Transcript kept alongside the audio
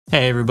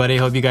Hey everybody,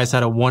 hope you guys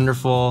had a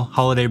wonderful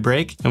holiday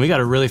break, and we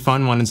got a really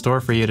fun one in store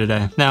for you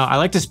today. Now, I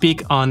like to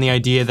speak on the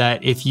idea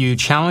that if you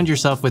challenge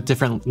yourself with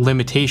different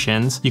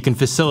limitations, you can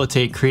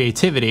facilitate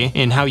creativity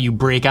in how you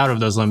break out of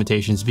those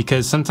limitations,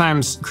 because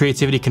sometimes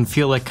creativity can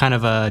feel like kind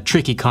of a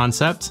tricky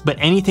concept, but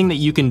anything that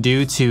you can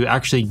do to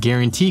actually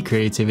guarantee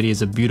creativity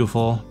is a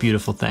beautiful,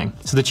 beautiful thing.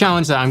 So the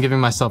challenge that I'm giving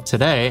myself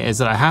today is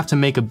that I have to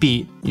make a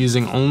beat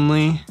using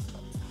only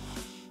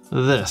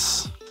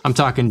this. I'm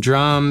talking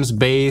drums,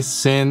 bass,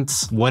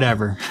 synths,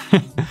 whatever.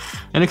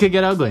 And it could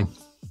get ugly.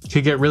 It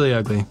could get really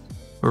ugly.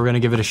 But we're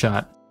gonna give it a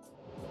shot.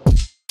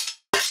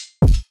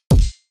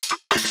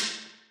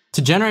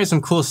 To generate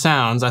some cool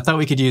sounds, I thought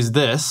we could use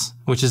this,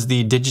 which is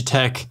the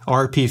Digitech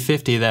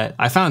RP50 that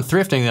I found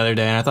thrifting the other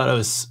day, and I thought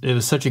it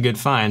was such a good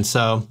find.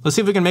 So let's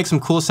see if we can make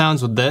some cool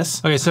sounds with this.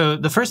 Okay, so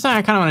the first thing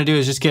I kind of want to do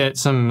is just get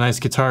some nice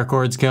guitar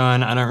chords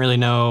going. I don't really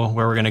know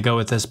where we're gonna go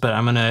with this, but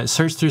I'm gonna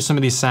search through some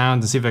of these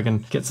sounds and see if I can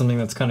get something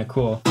that's kind of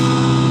cool.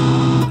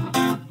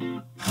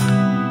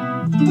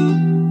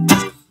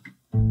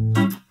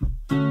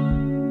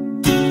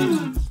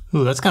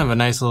 Ooh, that's kind of a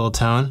nice little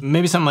tone.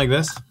 Maybe something like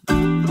this.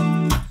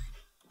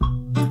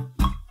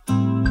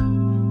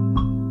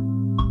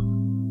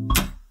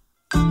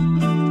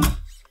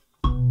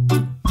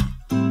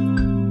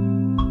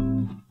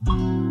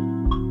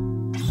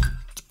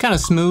 Kind of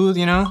smooth,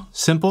 you know,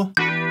 simple.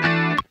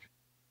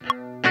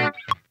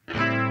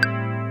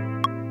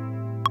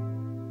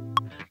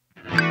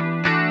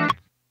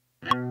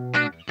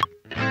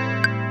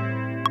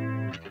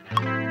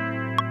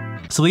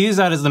 So we use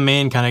that as the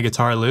main kind of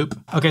guitar loop.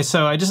 Okay,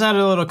 so I just added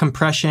a little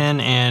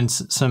compression and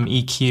some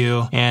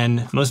EQ,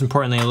 and most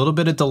importantly, a little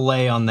bit of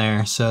delay on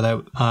there so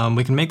that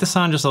we can make the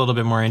sound just a little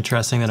bit more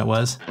interesting than it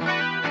was.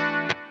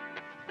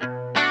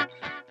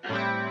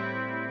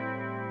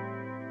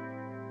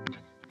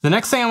 The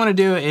next thing I want to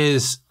do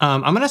is,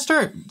 I'm going to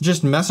start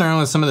just messing around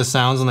with some of the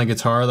sounds on the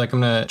guitar. Like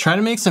I'm going to try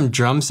to make some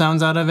drum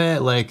sounds out of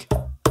it. Like,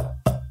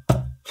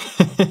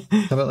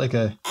 how about like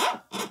a,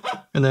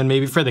 and then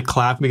maybe for the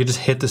clap, we could just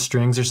hit the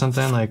strings or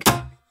something. Like,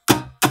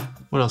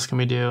 what else can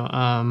we do?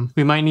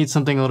 We might need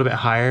something a little bit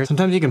higher.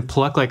 Sometimes you can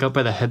pluck like up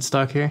by the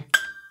headstock here.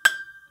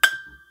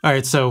 All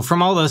right, so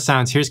from all those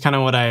sounds, here's kind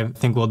of what I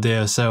think we'll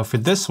do. So for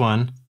this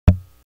one,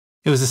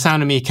 it was the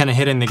sound of me kind of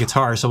hitting the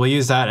guitar, so we'll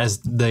use that as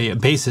the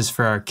basis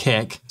for our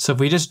kick. So if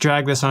we just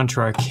drag this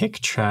onto our kick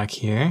track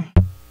here,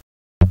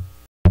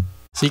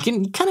 so you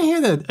can kind of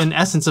hear an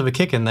essence of a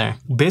kick in there.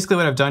 Basically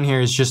what I've done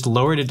here is just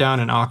lowered it down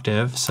an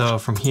octave, so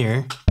from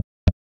here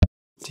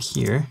to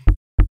here.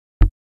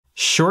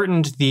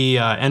 Shortened the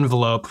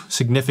envelope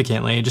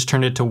significantly, just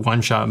turned it to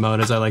one-shot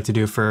mode, as I like to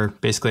do for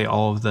basically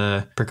all of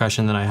the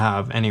percussion that I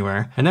have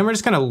anywhere. And then we're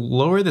just gonna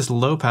lower this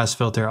low-pass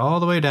filter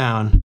all the way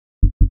down.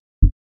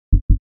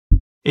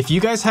 If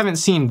you guys haven't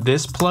seen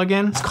this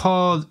plugin, it's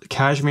called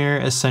Cashmere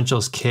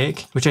Essentials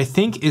Kick, which I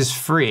think is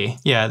free.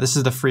 Yeah, this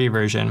is the free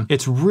version.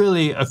 It's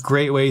really a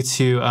great way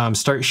to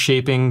start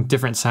shaping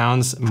different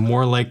sounds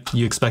more like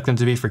you expect them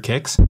to be for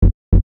kicks.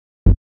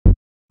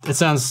 It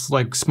sounds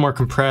like more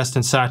compressed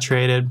and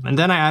saturated. And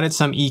then I added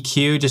some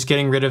EQ, just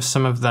getting rid of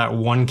some of that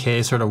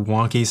 1K sort of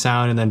wonky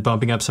sound and then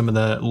bumping up some of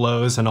the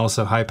lows and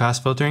also high pass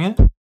filtering it.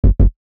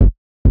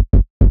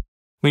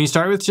 When you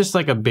start with just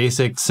like a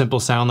basic simple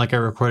sound like I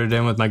recorded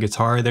in with my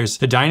guitar,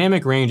 the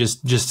dynamic range is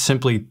just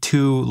simply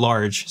too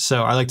large.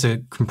 So I like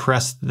to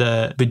compress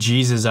the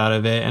bejesus out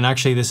of it, and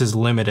actually this is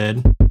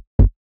limited.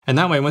 And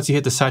that way, once you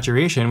hit the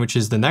saturation, which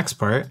is the next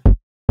part,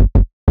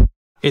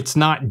 it's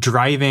not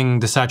driving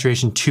the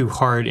saturation too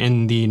hard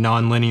in the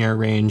non-linear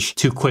range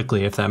too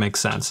quickly, if that makes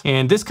sense.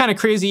 And this kind of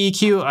crazy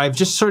EQ, I've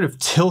just sort of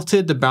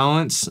tilted the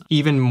balance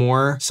even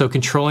more, so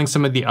controlling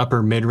some of the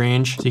upper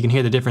mid-range, so you can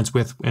hear the difference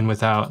with and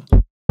without.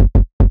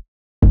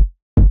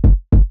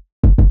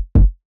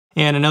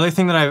 And another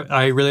thing that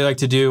I really like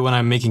to do when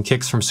I'm making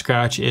kicks from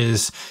scratch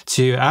is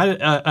to add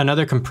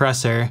another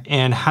compressor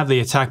and have the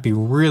attack be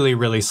really,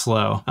 really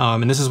slow.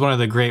 And this is one of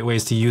the great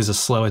ways to use a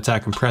slow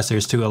attack compressor,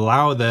 is to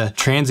allow the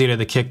transient of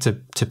the kick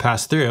to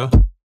pass through,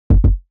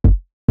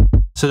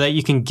 so that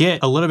you can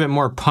get a little bit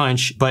more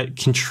punch, but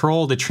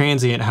control the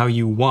transient how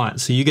you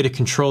want. So you get to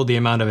control the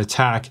amount of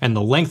attack and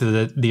the length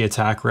of the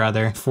attack,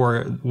 rather,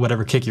 for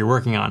whatever kick you're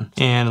working on.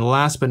 And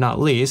last but not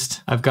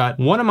least, I've got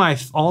one of my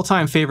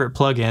all-time favorite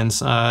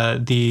plugins,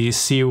 the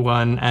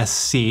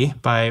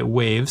C1SC by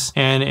Waves.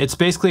 And it's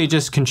basically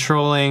just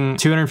controlling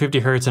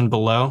 250 hertz and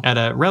below at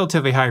a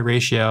relatively high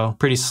ratio,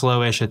 pretty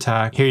slowish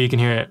attack. Here you can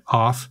hear it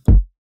off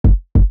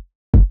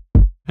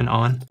and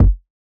on.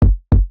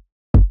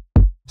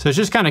 So it's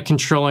just kind of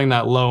controlling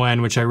that low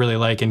end, which I really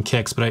like in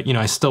kicks, but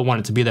I still want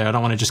it to be there. I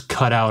don't want to just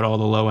cut out all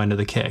the low end of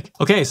the kick.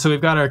 Okay, so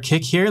we've got our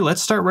kick here.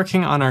 Let's start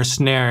working on our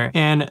snare.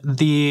 And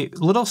the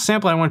little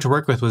sample I wanted to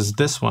work with was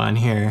this one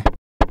here.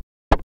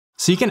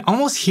 So you can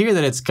almost hear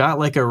that it's got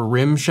like a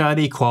rim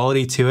shotty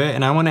quality to it,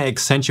 and I want to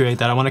accentuate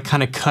that. I want to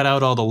kind of cut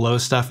out all the low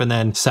stuff and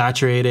then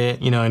saturate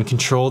it, you know, and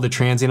control the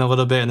transient a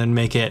little bit and then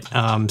make it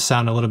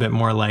sound a little bit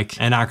more like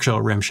an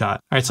actual rim shot.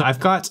 All right, so I've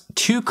got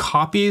 2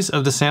 copies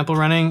of the sample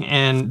running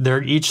and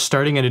they're each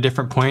starting at a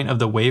different point of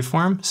the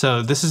waveform.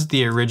 So this is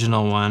the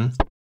original one.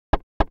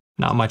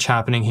 Not much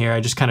happening here. I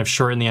just kind of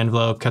shortened the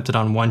envelope, kept it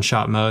on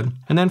 1-shot mode.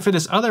 And then for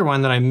this other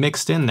one that I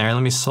mixed in there,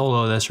 let me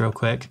solo this real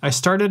quick. I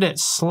started it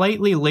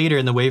slightly later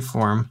in the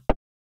waveform,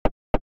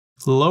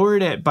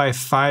 lowered it by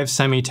 5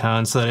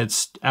 semitones so that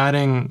it's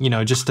adding, you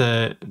know, just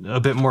a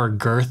bit more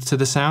girth to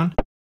the sound.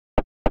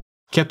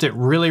 Kept it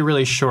really,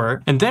 really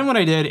short. And then what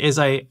I did is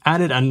I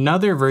added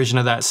another version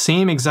of that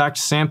same exact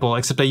sample,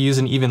 except I use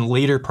an even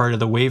later part of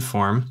the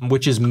waveform,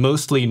 which is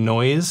mostly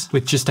noise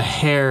with just a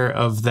hair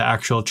of the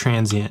actual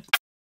transient.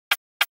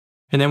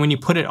 And then when you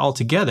put it all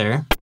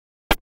together,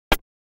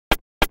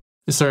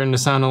 it's starting to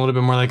sound a little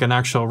bit more like an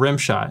actual rim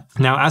shot.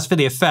 Now, as for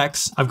the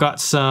effects, I've got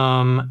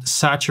some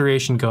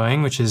saturation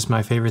going, which is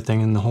my favorite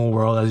thing in the whole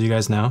world, as you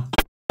guys know.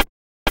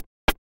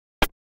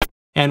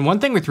 And one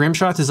thing with rim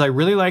shots is I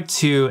really like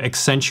to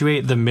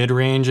accentuate the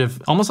mid-range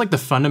of almost like the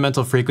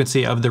fundamental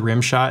frequency of the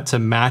rim shot to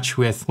match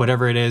with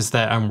whatever it is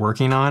that I'm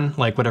working on,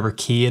 like whatever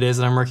key it is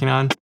that I'm working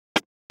on.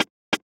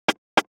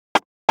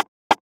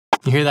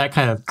 You hear that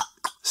kind of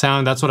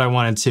sound? That's what I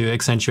wanted to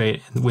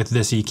accentuate with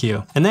this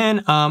EQ. And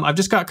then I've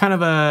just got kind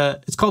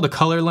of it's called a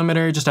color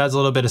limiter. It just adds a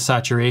little bit of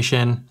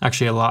saturation,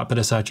 actually a lot bit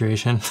of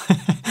saturation.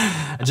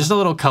 Just a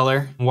little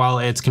color while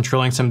it's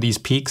controlling some of these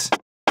peaks.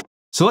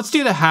 So let's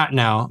do the hat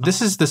now.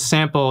 This is the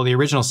sample, the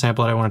original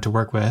sample that I wanted to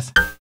work with.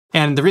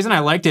 And the reason I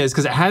liked it is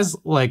because it has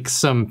like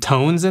some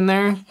tones in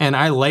there, and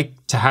I like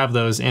to have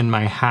those in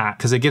my hat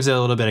because it gives it a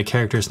little bit of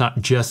character. It's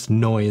not just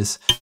noise.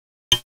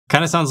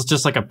 Kind of sounds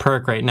just like a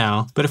perk right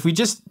now, but if we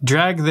just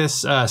drag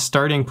this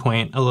starting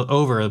point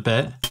over a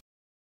bit,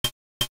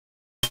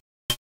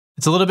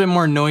 it's a little bit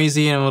more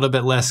noisy and a little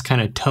bit less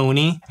kind of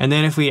tony. And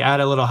then if we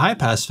add a little high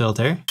pass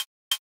filter,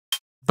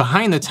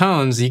 behind the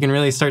tones, you can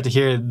really start to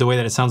hear the way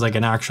that it sounds like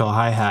an actual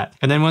hi-hat.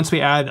 And then once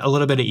we add a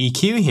little bit of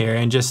EQ here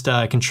and just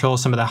control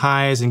some of the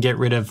highs and get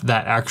rid of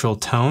that actual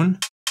tone,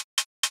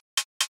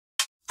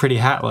 pretty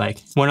hat-like.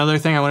 One other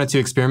thing I wanted to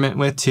experiment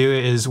with too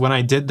is when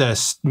I did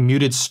the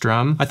muted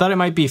strum, I thought it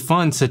might be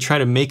fun to try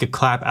to make a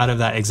clap out of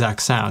that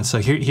exact sound. So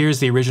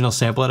here's the original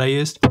sample that I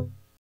used.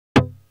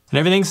 And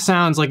everything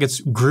sounds like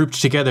it's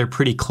grouped together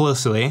pretty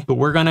closely, but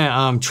we're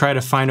gonna try to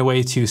find a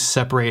way to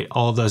separate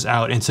all of those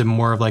out into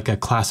more of like a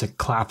classic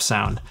clap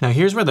sound. Now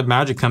here's where the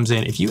magic comes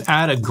in. If you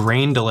add a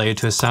grain delay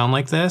to a sound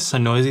like this, a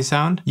noisy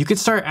sound, you could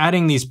start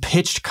adding these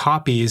pitched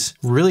copies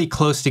really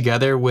close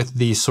together with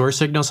the source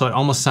signal so it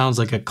almost sounds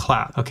like a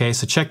clap. Okay,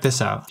 so check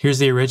this out. Here's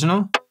the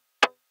original.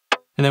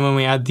 And then when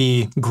we add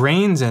the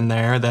grains in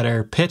there that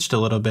are pitched a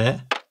little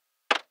bit,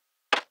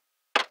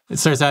 it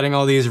starts adding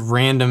all these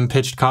random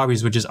pitched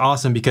copies, which is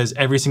awesome because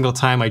every single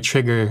time I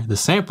trigger the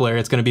sampler,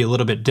 it's gonna be a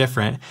little bit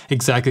different,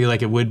 exactly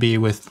like it would be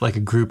with like a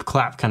group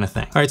clap kind of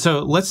thing. All right, so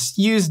let's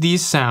use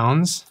these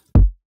sounds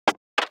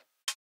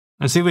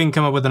and see if we can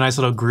come up with a nice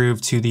little groove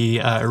to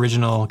the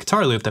original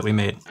guitar loop that we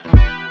made.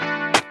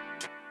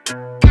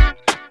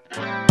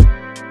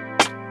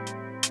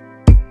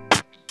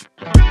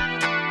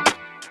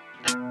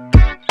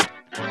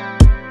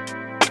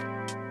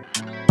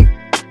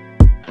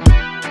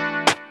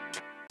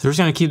 So we're just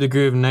gonna keep the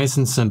groove nice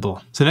and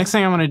simple. So next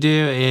thing I wanna do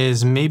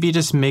is maybe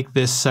just make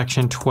this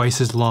section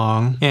twice as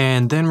long,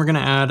 and then we're gonna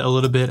add a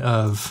little bit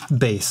of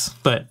bass,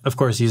 but of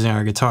course using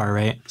our guitar,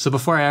 right? So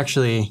before I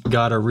actually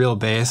got a real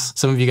bass,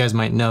 some of you guys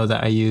might know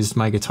that I used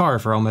my guitar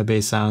for all my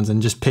bass sounds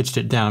and just pitched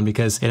it down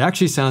because it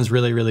actually sounds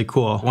really, really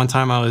cool. One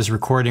time I was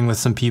recording with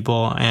some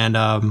people and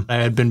I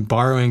had been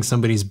borrowing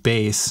somebody's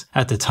bass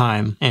at the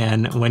time,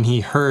 and when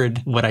he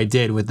heard what I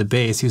did with the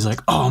bass, he was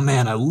like, oh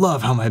man, I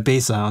love how my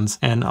bass sounds.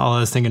 And all I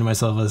was thinking to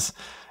myself was,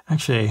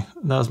 actually,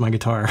 that was my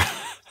guitar.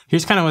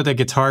 Here's kind of what the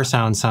guitar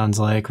sound sounds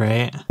like,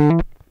 right?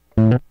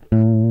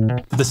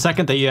 The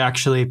second that you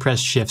actually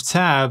press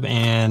Shift-Tab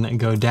and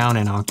go down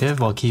an octave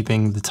while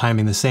keeping the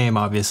timing the same,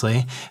 obviously,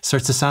 it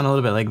starts to sound a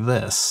little bit like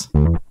this.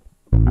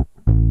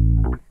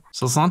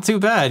 So it's not too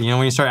bad, you know,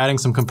 when you start adding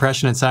some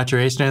compression and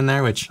saturation in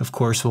there, which of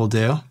course we'll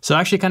do. So I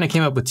actually kind of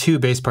came up with 2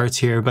 bass parts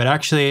here, but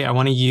actually I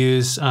want to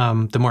use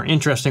the more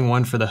interesting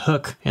one for the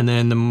hook and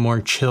then the more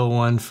chill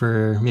one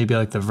for maybe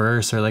like the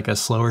verse or like a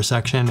slower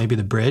section, maybe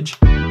the bridge.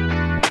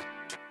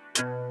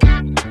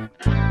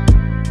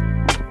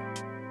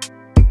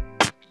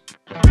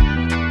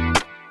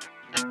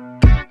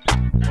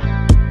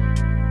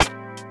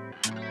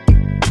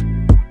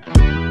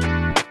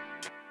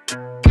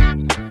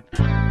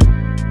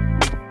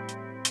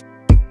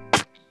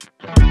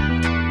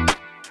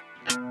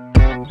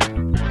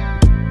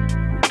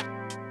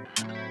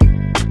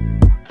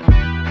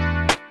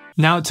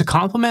 Now to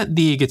complement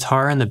the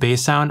guitar and the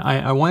bass sound,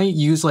 I want to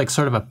use like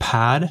sort of a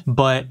pad,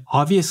 but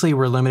obviously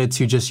we're limited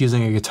to just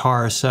using a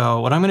guitar.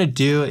 So what I'm going to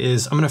do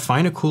is I'm going to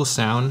find a cool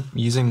sound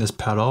using this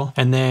pedal,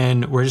 and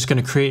then we're just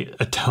going to create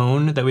a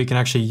tone that we can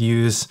actually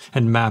use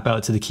and map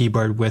out to the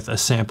keyboard with a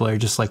sampler,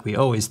 just like we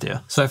always do.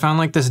 So I found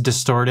like this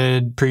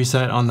distorted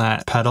preset on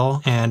that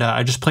pedal, and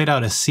I just played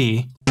out a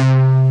C.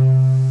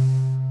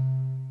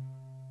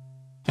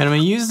 And I'm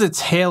gonna use the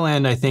tail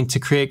end, I think, to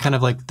create kind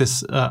of like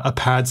this, a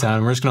pad sound.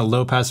 And we're just gonna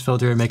low pass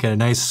filter and make it a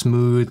nice,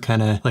 smooth,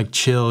 kind of like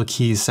chill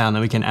keys sound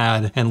that we can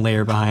add and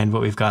layer behind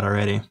what we've got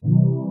already.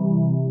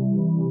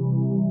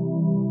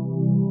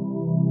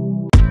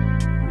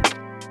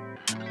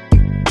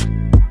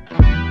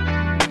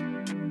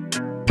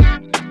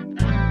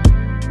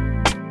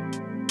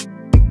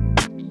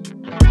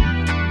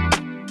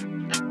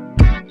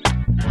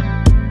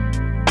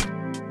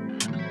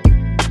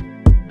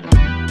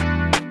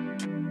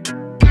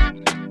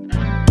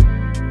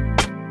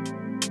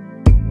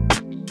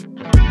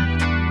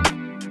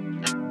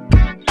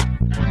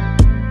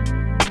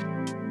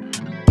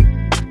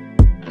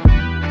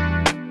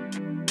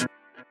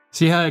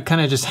 See how it kind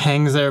of just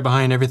hangs there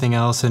behind everything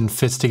else and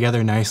fits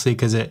together nicely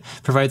because it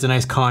provides a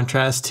nice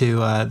contrast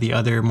to the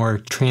other more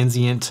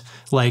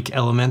transient-like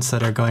elements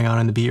that are going on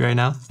in the beat right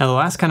now. Now the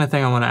last kind of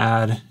thing I want to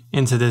add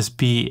into this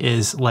beat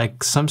is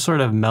like some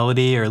sort of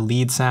melody or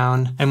lead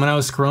sound. And when I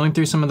was scrolling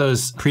through some of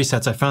those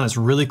presets, I found this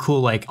really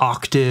cool like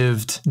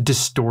octaved,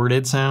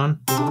 distorted sound,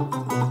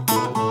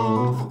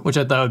 which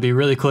I thought would be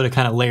really cool to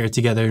kind of layer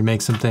together and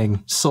make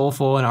something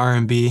soulful and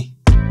R&B.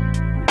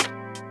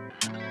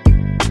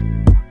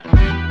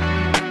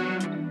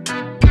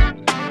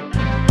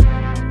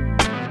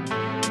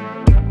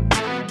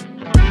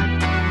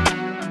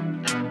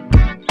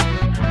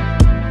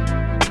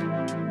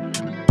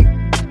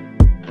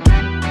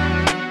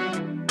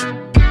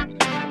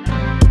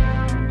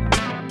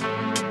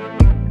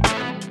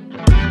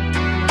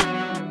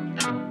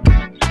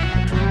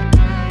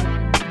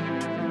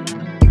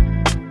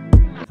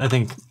 I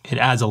think it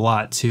adds a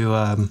lot to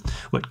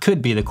what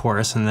could be the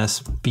chorus in this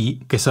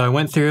beat. Okay, so I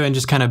went through and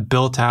just kind of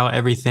built out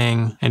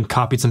everything and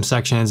copied some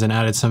sections and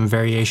added some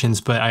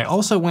variations, but I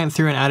also went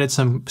through and added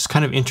some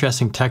kind of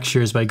interesting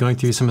textures by going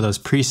through some of those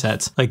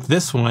presets. Like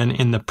this one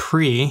in the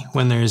pre,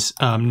 when there's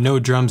no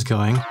drums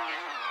going.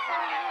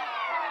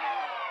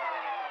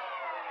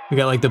 We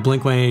got like the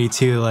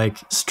Blink-182 like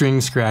string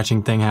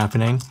scratching thing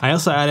happening. I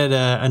also added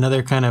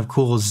another kind of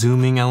cool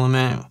zooming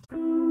element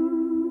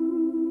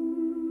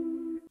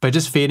by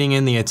just fading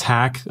in the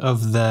attack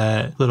of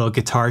the little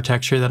guitar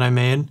texture that I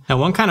made. Now,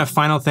 one kind of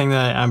final thing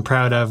that I'm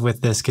proud of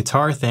with this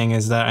guitar thing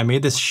is that I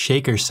made this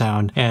shaker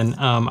sound, and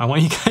I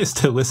want you guys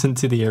to listen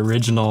to the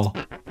original.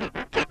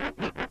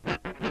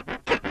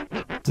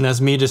 And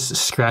that's me just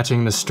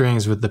scratching the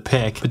strings with the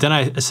pick. But then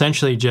I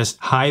essentially just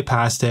high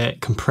passed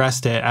it,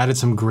 compressed it, added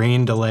some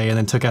grain delay, and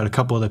then took out a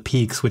couple of the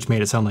peaks, which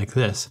made it sound like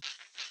this.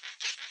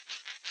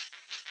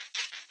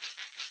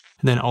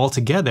 And then all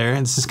together,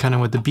 and this is kind of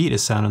what the beat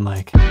is sounding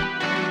like.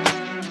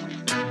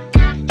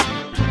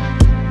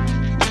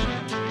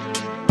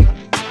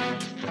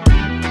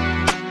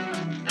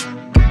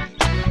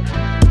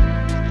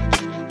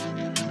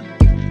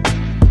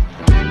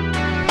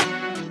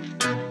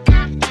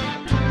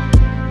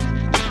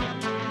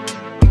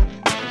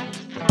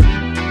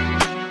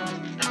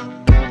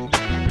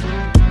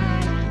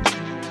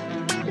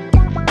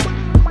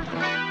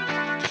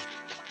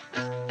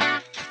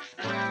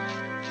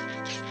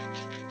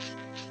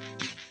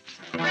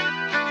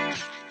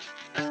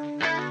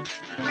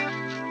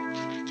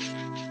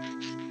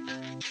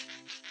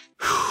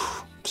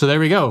 So there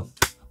we go.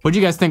 What do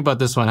you guys think about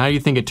this one? How do you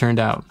think it turned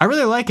out? I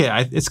really like it.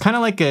 It's kind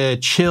of like a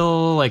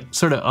chill, like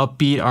sort of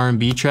upbeat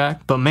R&B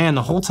track. But man,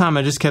 the whole time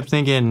I just kept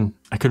thinking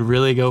I could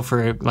really go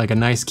for like a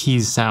nice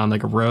keys sound,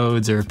 like a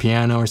Rhodes or a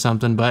piano or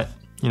something. But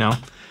you know,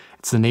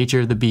 it's the nature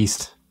of the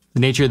beast, the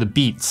nature of the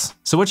beats.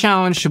 So what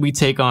challenge should we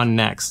take on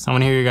next? I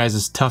want to hear your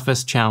guys'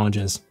 toughest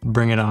challenges.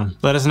 Bring it on.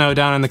 Let us know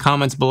down in the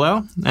comments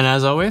below. And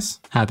as always,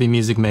 happy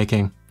music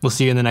making. We'll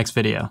see you in the next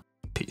video.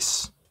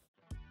 Peace.